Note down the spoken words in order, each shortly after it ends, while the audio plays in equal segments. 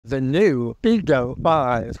The new Speedgoat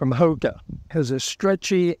 5 from Hoka has a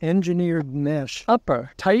stretchy engineered mesh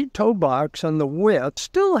upper, tight toe box on the width,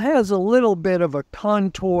 still has a little bit of a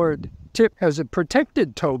contoured tip, has a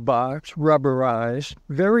protected toe box, rubberized,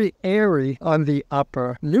 very airy on the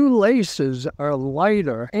upper. New laces are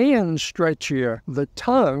lighter and stretchier. The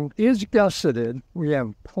tongue is gusseted. We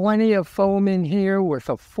have plenty of foam in here with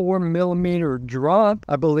a 4mm drop.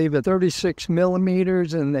 I believe at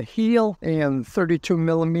 36mm in the heel and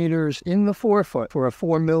 32mm in the forefoot for a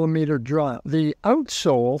 4mm drop. The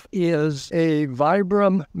outsole is a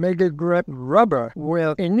Vibram Mega Grip rubber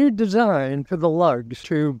with a new design for the lugs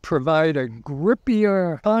to provide a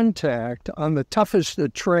grippier contact on the toughest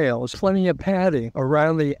of trails. Plenty of padding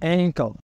around the ankle.